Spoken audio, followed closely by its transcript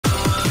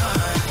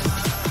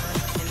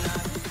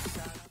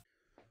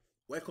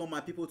Welcome my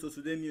people to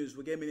today's news.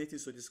 We get many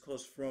things to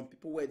discuss from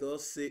people where they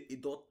say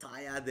it don't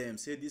tire them.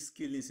 Say this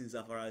killings in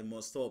Zamfara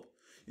must stop.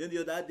 You know,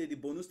 the other day the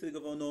Borno state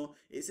governor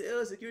he said,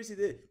 "Oh, security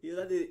day." The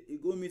other day he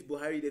go meet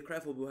Buhari, they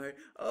cry for Buhari.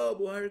 "Oh,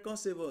 Buhari come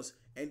save us."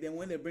 And then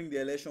when they bring the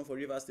election for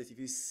Rivers State, if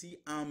you see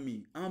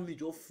army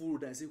just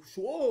full and say,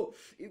 "Sure,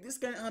 if this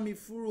kind of army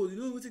full, you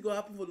know what's going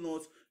to happen for the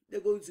north?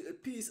 They go to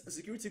peace,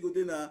 security go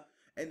there now."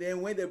 And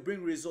then when they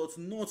bring results,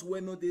 not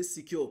when not they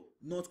secure,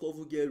 not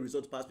even get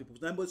results past people.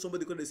 But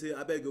somebody could say,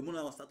 "I beg you,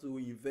 I start to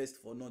invest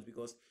for not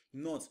because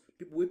not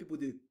people where people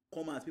they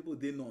come out, people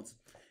they not."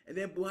 And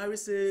then Buhari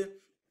say,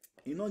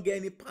 "You not get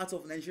any part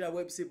of Nigeria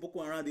where we say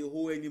Boko Haram the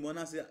whole anymore." And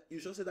I say, "You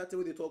sure say that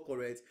way they talk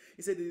correct?"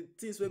 He said the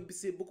things where we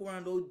say Boko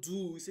Haram don't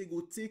do, he say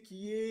go take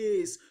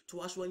years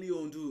to actually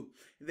undo.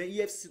 And then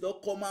EFCC don't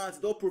come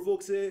out, don't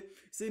provoke. Say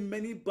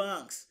many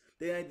banks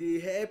they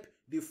help.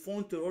 They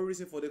fund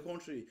terrorism for the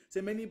country.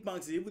 Say many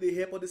banks, even they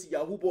help all these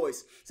Yahoo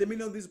boys. Say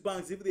many of these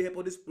banks, even they help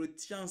all these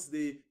politicians,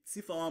 they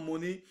thief our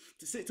money.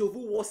 To say to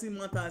who worsen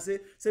matter,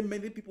 say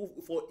many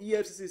people for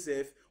EFCC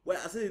self. Well,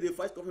 I say they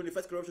fight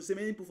corruption. Say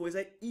many people for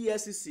inside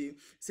EFCC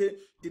say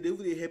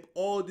they help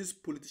all these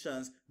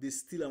politicians. They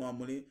steal our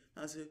money.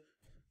 And say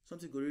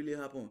something go really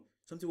happen.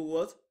 Something will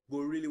what? Go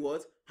really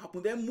what?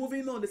 Happen. Then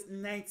moving on, there's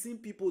 19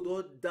 people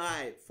don't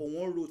die for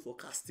one road for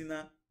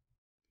Castina.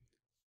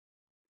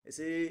 They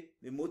say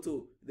the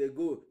motto they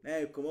go now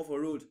you come off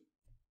for road.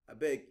 I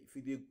beg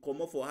if you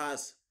come off for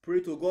house, pray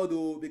to God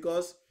though,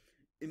 because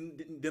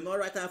they're not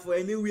right time for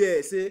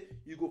anywhere. Say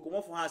you go come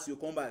off for house, you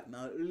come back.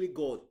 Now really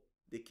God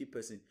they keep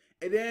person.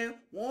 And then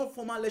one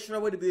former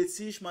lecturer where they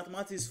teach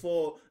mathematics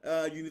for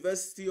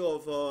University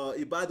of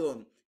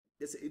Ibadan.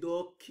 They say he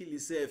don't kill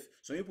himself.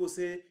 Some people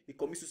say he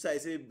commits suicide.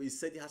 Say he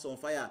set the house on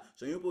fire.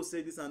 Some people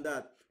say this and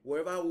that.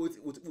 Whatever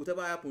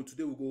happened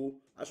today, we go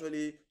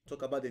actually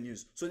talk about the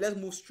news. So let's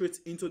move straight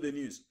into the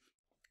news.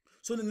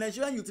 So the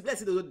Nigerian youth, let's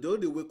say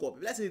they wake up.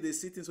 Let's say they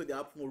see things where they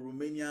happen for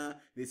Romania,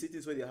 they see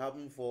things where they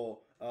happen for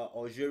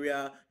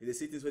Algeria, they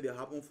see things where they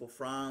happen for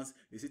France,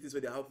 they see things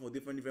where they happen for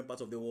different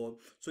parts of the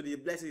world. So they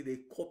let's say they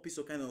copy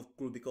some kind of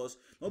crew because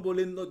many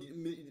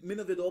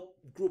of them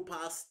don't grow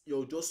past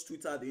your just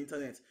Twitter, the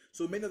internet.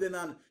 So many of them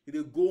now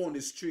they go on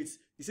the streets.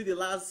 You see the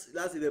last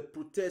they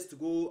protest to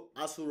go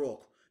Aso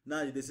Rock.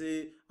 Now they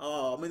say,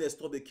 "Oh, I mean they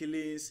stop the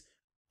killings."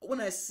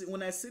 When I see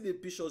the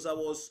pictures, I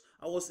was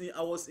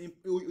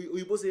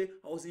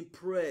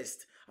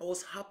impressed. I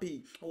was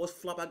happy. I was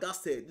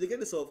flabbergasted. They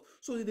get this off.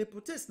 So they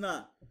protest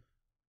now.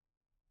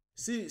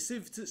 See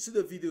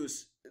the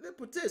videos. They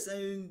protest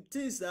and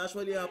things that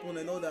actually happen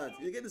and all that.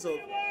 You get this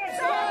off.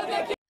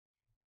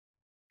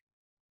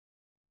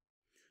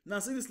 Now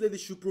see this lady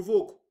should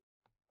provoke.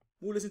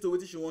 Who listen to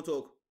what she want to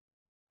talk?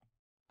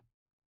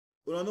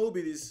 Well, I know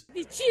be this.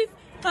 The chief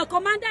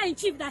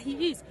commander-in-chief that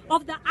he is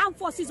of the armed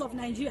forces of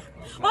Nigeria.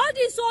 All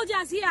these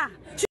soldiers here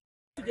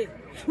today,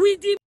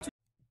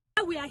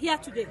 we are here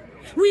today.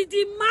 We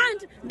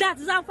demand that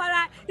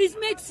Zamfara is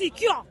made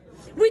secure.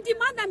 We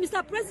demand that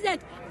Mr.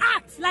 President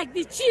acts like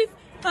the chief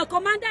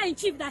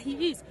commander-in-chief that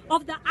he is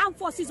of the armed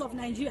forces of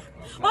Nigeria.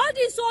 All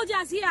these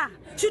soldiers here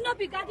should not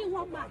be guarding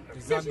one man.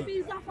 They should be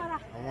in Zamfara,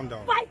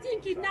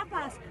 fighting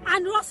kidnappers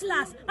and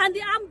rustlers and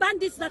the armed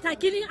bandits that are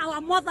killing our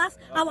mothers,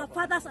 our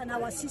fathers, and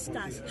our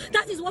sisters.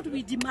 That is what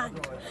we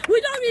demand. We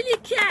don't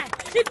really care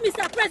if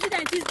Mr.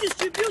 President is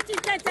distributing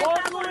 10,000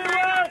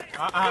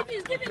 if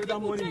he's giving people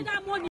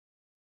that money.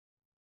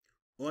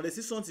 When they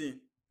see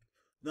something,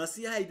 now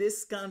see how it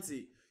is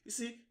scanty. You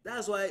see,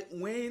 that's why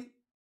when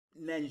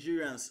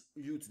Nigerians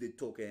youth they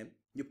talk,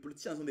 the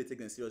politicians don't they take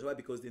them serious. Why?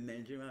 Because the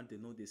Nigerians they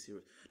know they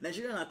serious.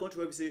 Nigerian are a country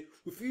where we say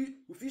we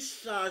feel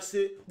charge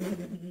say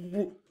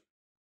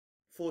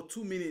for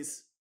 2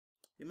 minutes.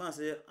 The man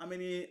say how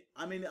many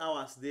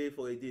hours they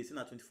for a day? It's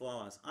not 24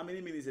 hours. How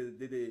many minutes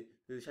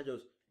they charge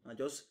us? And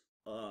just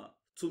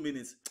 2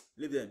 minutes.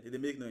 Leave them. They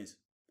make noise.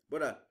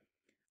 Brother,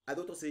 I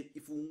don't say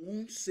if we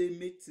won't say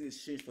make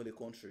things change for the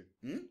country,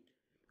 it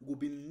will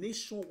be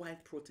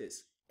nationwide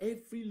protests.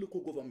 Every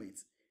local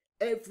government.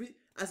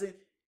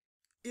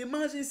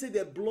 Imagine say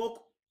they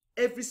block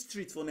every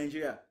street for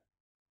Nigeria.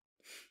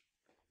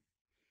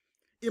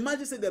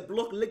 Imagine say they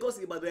block Lagos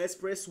Ibadan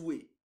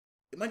Expressway.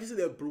 Imagine say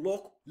they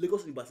block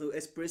Lagos Ibadan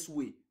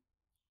Expressway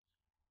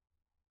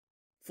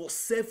for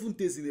 7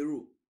 days in a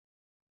row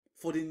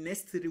for the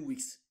next 3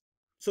 weeks.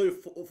 Sorry,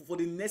 for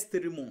the next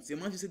 3 months.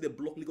 Imagine say they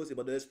block Lagos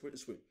Ibadan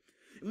Expressway.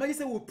 Imagine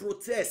say we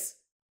protest.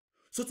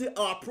 So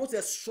our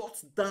protest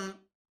shuts down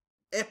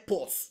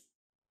airports.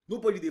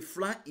 Nobody they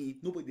fly in,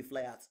 nobody they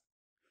fly out.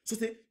 So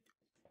say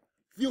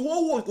the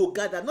whole world go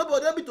gather.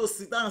 Nobody will be to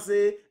sit down and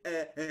say,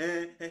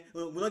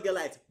 we not get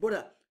light.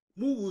 Brother,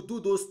 we will do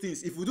those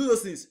things. If we do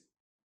those things,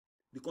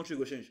 the country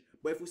will change.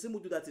 But if we say we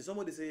do that thing,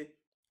 somebody say,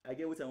 I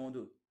get what I want to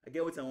do. I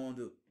get what I want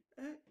to do.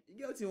 You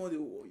get what you want to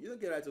do. You don't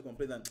get right to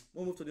complain. And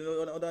we'll move to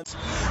the other.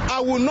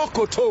 I will not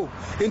go to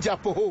in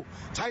Japoho.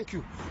 Thank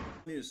you.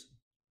 News.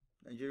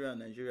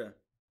 Nigeria.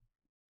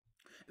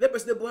 The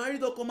President Buhari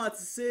don't come out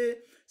to say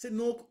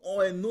no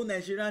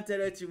Nigerian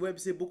territory where we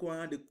say Boko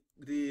Haram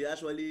they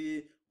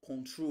actually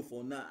control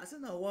for now. I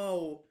said, now,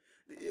 wow,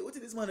 what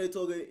is this man they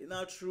talking?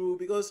 Not true,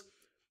 because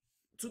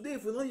today,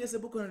 if we don't hear say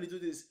Boko Haram they do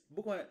this,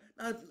 Boko Haram,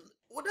 now,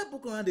 what that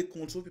Boko Haram they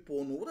control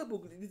people, no? What that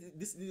Boko,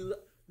 this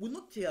we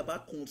not care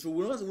about control.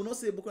 We not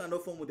say Boko Haram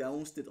don't form with their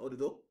own state, or they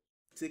don't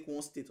take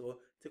one state or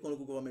take one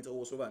local government or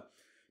whatsoever.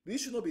 The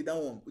issue not be that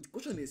one. The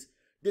question is,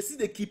 they see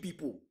the key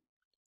people.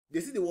 They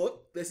see the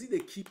what? They see the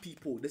key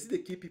people. They see the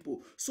key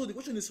people. So the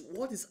question is,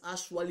 what is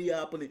actually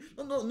happening?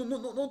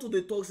 No. To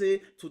the talk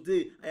say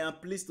today. I am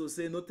pleased to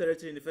say no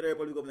territory in the Federal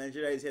Republic of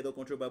Nigeria is held or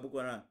controlled by Boko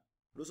Haram.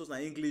 Those was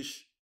not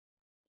English.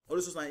 All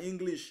this was not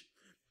English.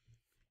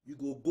 You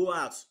go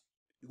out.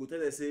 You go tell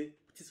them say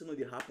this one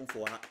they happen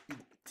for house.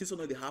 This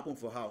one they happen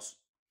for house.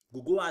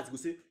 Go out. You go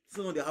say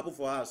this one they happen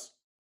for house.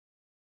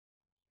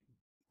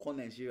 Call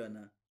Nigeria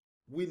now.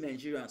 We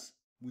Nigerians.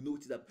 We know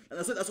what is up. And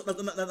I said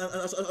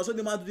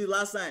the man do the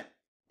last time.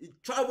 He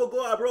travel,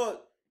 go abroad.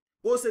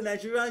 Go say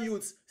Nigerian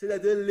youths say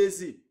that they're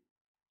lazy.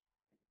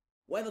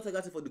 Why not take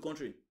that for the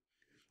country?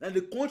 And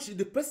the country,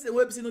 the president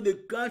will be saying they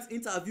grant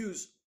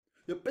interviews.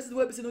 The president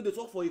will be saying they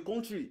talk for a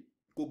country.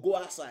 Go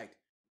outside.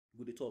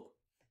 Go they talk.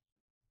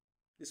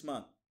 This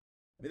man,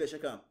 maybe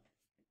check him.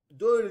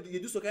 Though they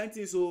do some kind of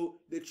things, so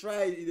they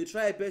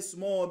try best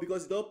small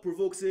because it don't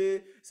provoke.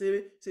 Say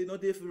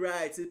not they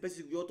right. Say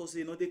person you also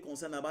say not they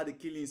concerned about the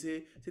killing.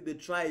 Say they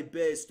try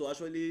best to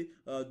actually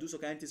do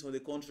some kind of things for the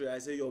country. I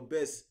say your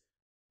best,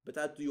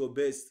 better do your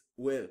best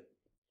well.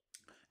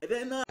 And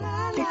then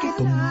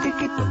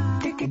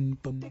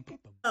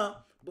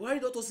Buhari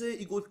doctor say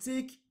it go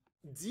take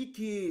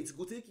decades, it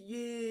go take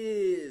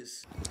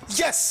years.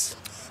 Yes,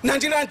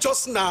 Nigerian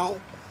just now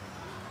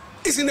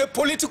is in a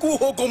political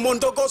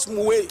hogomondogos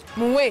muwe.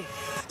 Muwe?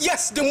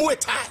 Yes, the muwe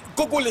tie.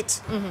 Google it.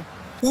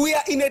 We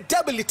are in a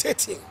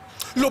debilitating,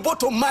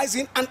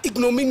 lobotomizing, and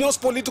ignominious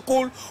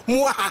political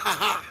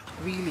muahaha.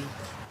 Really?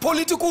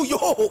 Political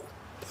yo-ho.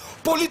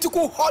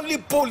 Political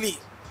holy-poly.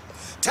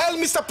 Tell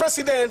Mr.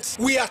 President,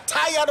 we are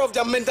tired of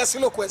their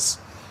mendacilloquence,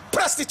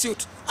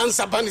 prostitute, and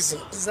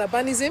Zabanism.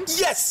 Zabanism?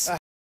 Yes.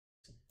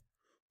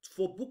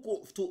 For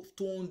Boko to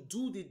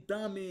undo the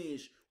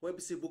damage what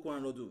we say Boko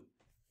Haram do.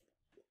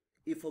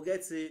 He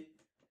forget say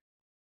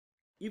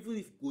even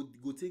if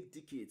go take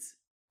decades,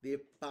 the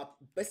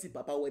person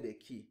papa where the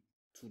key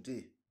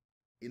today,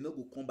 he no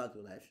go come back to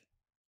life.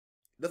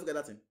 Don't forget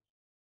that thing.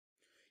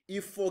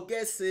 He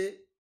forget say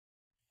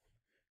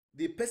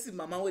the person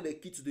mama where the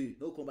key today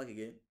no come back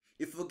again.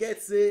 He forget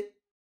say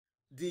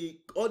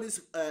all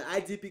this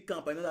IDP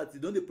camp, I know that they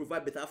don't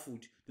provide better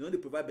food, they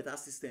don't provide better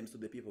systems to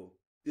the people.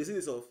 You see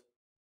this off.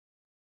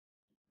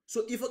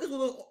 So he forget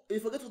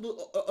to do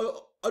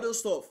other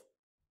stuff.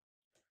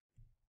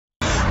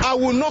 I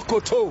will not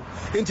koto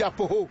in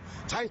Japoho.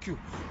 Thank you.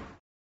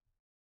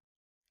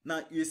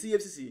 Now you see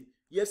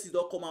EFCC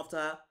don't come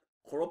after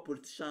corrupt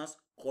politicians,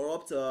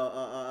 corrupt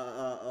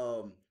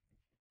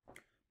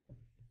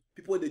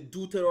people that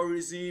do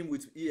terrorism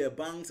with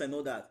banks and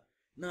all that.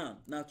 Now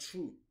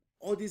true.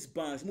 All these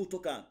banks,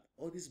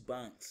 all these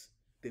banks,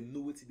 they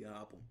know what they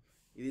happen.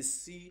 They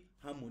see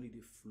how money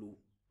they flow.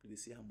 They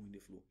see how money they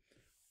flow.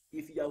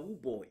 If Yahoo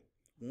boy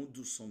won't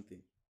do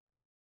something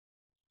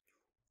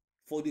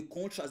for the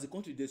country, as the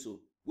country did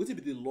so, what will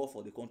be the law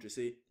for the country?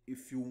 Say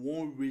if you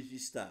won't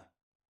register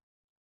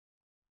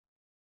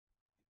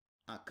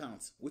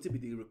accounts, what will be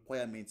the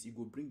requirements? You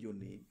go bring your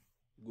name,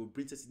 you go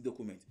bring certain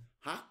document.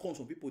 How come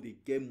some people they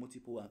get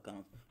multiple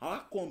accounts?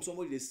 How come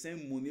somebody they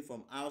send money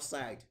from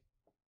outside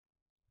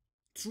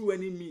through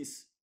any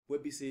means? Where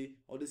we say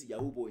all these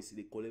Yahoo boys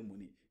they collect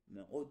money.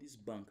 Now all these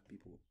bank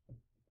people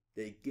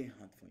they get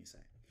hand for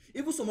inside.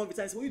 Even some of the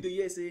times when you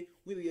hear say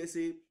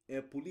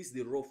police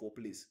they rob for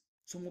place.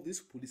 Some of these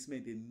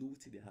policemen they know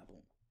what they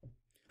happen.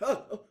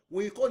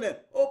 When you call them,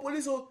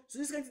 police, so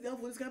this kind of thing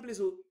happen for this kind of place,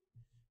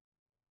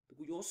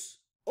 they just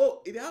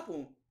if it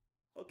happen,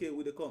 okay,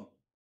 will they come?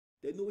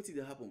 They know what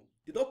they happen.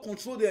 They don't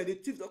control them. The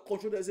thief don't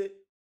control them. Say,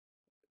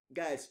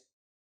 guys,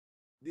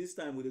 this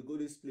time will they go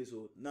this place?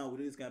 Now we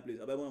do this kind of place.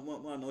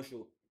 I'm not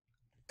sure.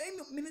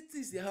 Many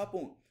things they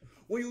happen.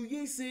 When you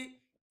hear say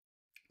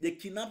they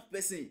kidnap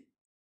person,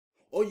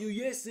 or you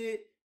hear say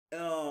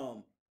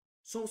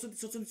something,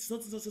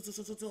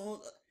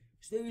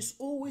 there is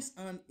always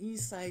an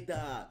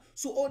insider.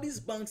 So all these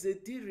banks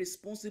they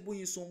responsible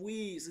in some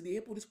ways. They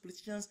help all these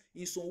politicians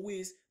in some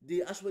ways.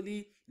 They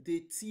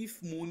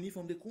thief money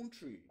from the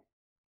country.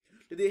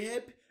 They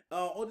help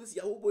all these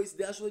Yahoo boys.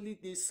 They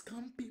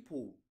scam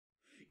people.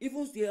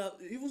 Even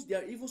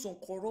some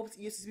corrupt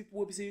EFCC people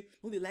will be say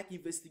no, they like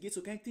investigate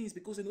some kind of things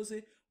because they don't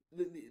say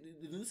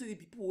the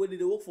people where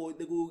they work for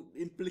they go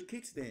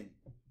implicate them.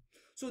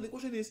 So the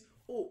question is,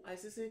 I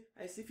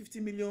see 50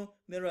 million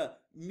naira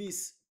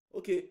miss.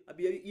 Okay, I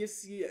be a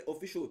EFCC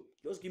official.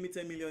 Just give me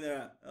 10 million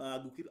naira. I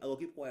will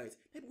keep quiet.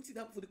 Let me see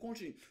that for the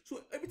country.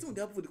 So everything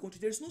that happen for the country,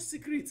 there is no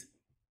secret.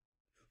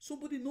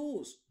 Somebody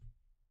knows,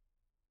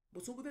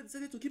 but somebody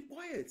decided to keep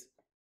quiet.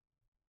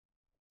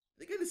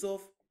 They get this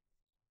off.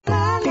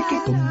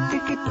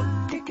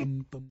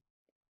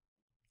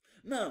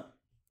 Now,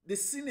 the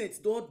Senate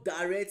don't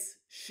direct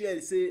share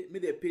say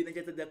make they pay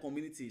Nigeria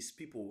communities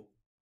people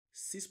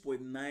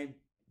 6.9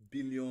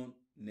 billion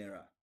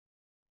naira,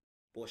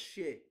 but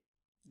share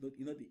they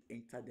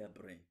enter their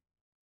brain.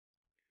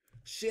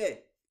 Share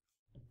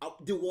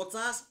the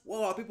waters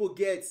what our people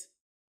get,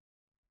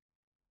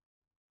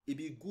 it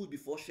be good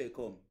before share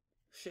come.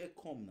 Share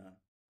come now,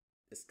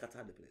 they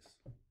scatter the place.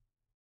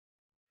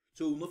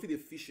 So we will not feed the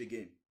fish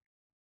again.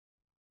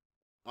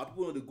 Our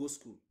people know they go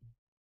school.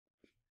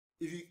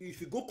 If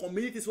you go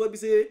communities where we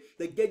say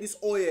they get this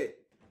oil,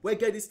 where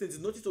get this thing,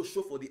 there's nothing to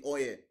show for the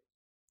oil.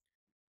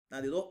 Now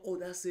they don't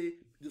order say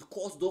the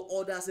cost don't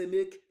order say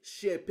make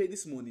share pay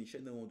this money.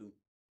 Share don't want to do.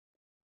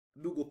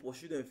 We go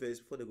pursue them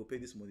first before they go pay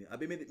this money. I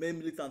mean many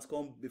militants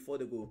come before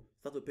they go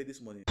start to pay this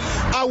money.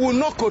 I will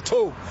not go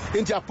to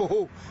in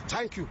Japoho.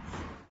 Thank you.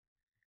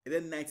 And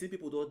then 19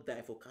 people don't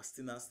die for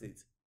Castina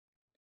State.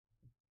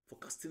 For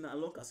Castina,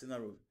 along Castina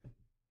Road.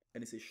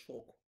 And it's a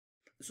shock.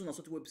 This one is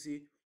something where we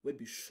say will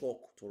be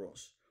shock to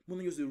us. We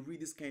don't use to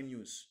read this kind of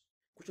news.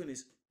 Question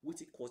is, what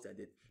it cause their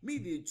death?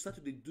 Maybe they start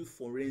to do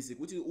forensic.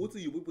 What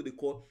you people they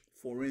call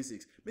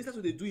forensics? Maybe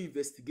start to do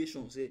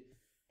investigation. Say,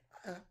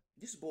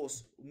 this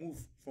bus move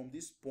from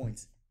this point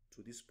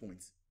to this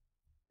point.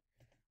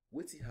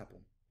 What it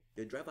happen?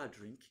 The driver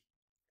drink.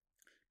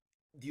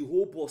 The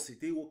whole bus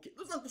they okay.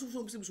 Those are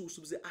some people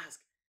ask.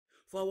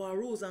 For our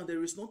roads and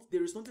there is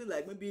nothing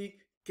like maybe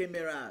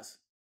cameras.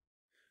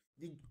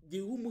 The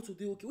whole motor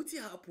they okay. What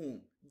it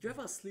happen?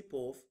 Driver slip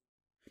off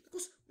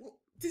because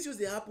this just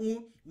they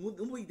happen.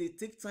 Nobody they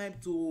take time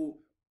to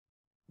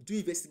do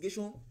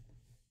investigation.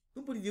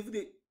 Nobody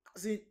they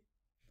say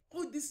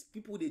all these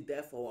people they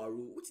die for our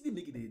road. What did they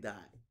make it they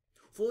die?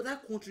 For other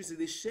countries,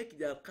 they check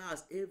their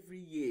cars every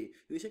year.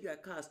 They check their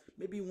cars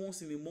maybe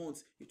once in a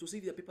month to see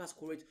if their papers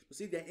correct, to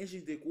see if their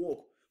engines they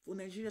work. For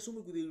Nigeria, some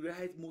people they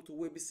ride motor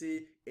where we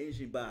say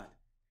engine bad,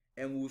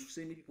 and we will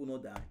say many people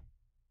not die.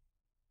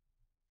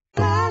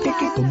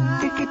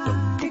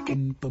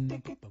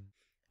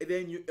 And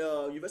then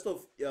University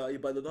of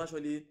Ibadan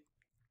actually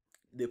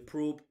they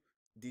probe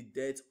the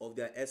death of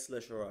their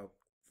ex-lecturer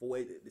for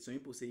where some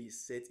people say he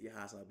set he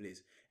has a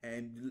place,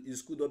 and the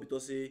school don't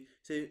because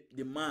say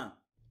the man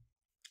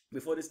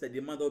before this the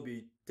man don't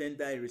be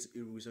tender say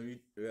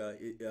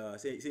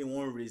he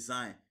won't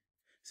resign,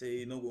 say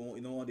you know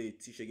want to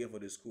teach again for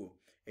the school,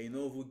 and you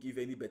know who give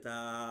any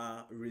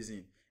better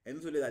reason. And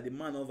not only that, the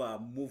man never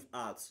move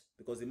out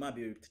because the man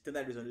be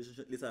tender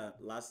resignation later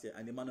last year,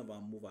 and the man never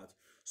move out.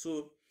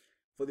 So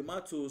for the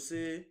man to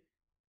say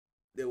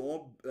they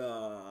want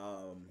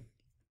for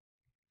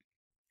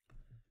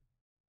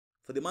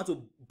the man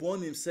to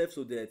burn himself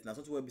to death, now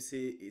something when we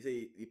say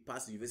he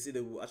passed the university,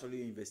 they will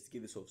actually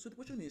investigate this stuff. So the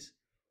question is,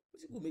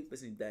 what will make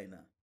person die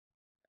now?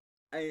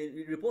 And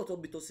the report will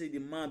be to say the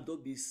man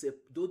don't be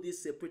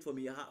separate from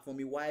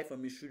his wife,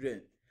 from his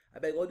children. I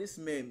beg all these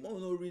men, more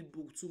not read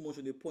book too much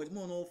on the point,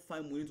 more not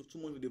find money too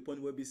much on the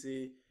point where we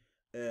say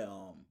we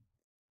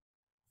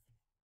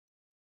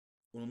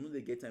don't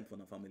they get time for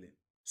our family.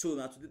 So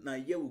now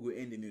here we go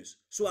end the news.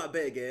 So I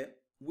beg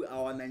we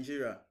our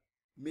Nigeria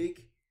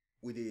make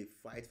we dey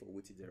fight for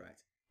what is the right.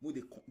 We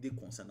they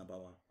concerned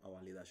about our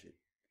leadership.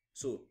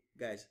 So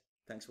guys,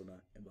 thanks for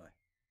now and bye.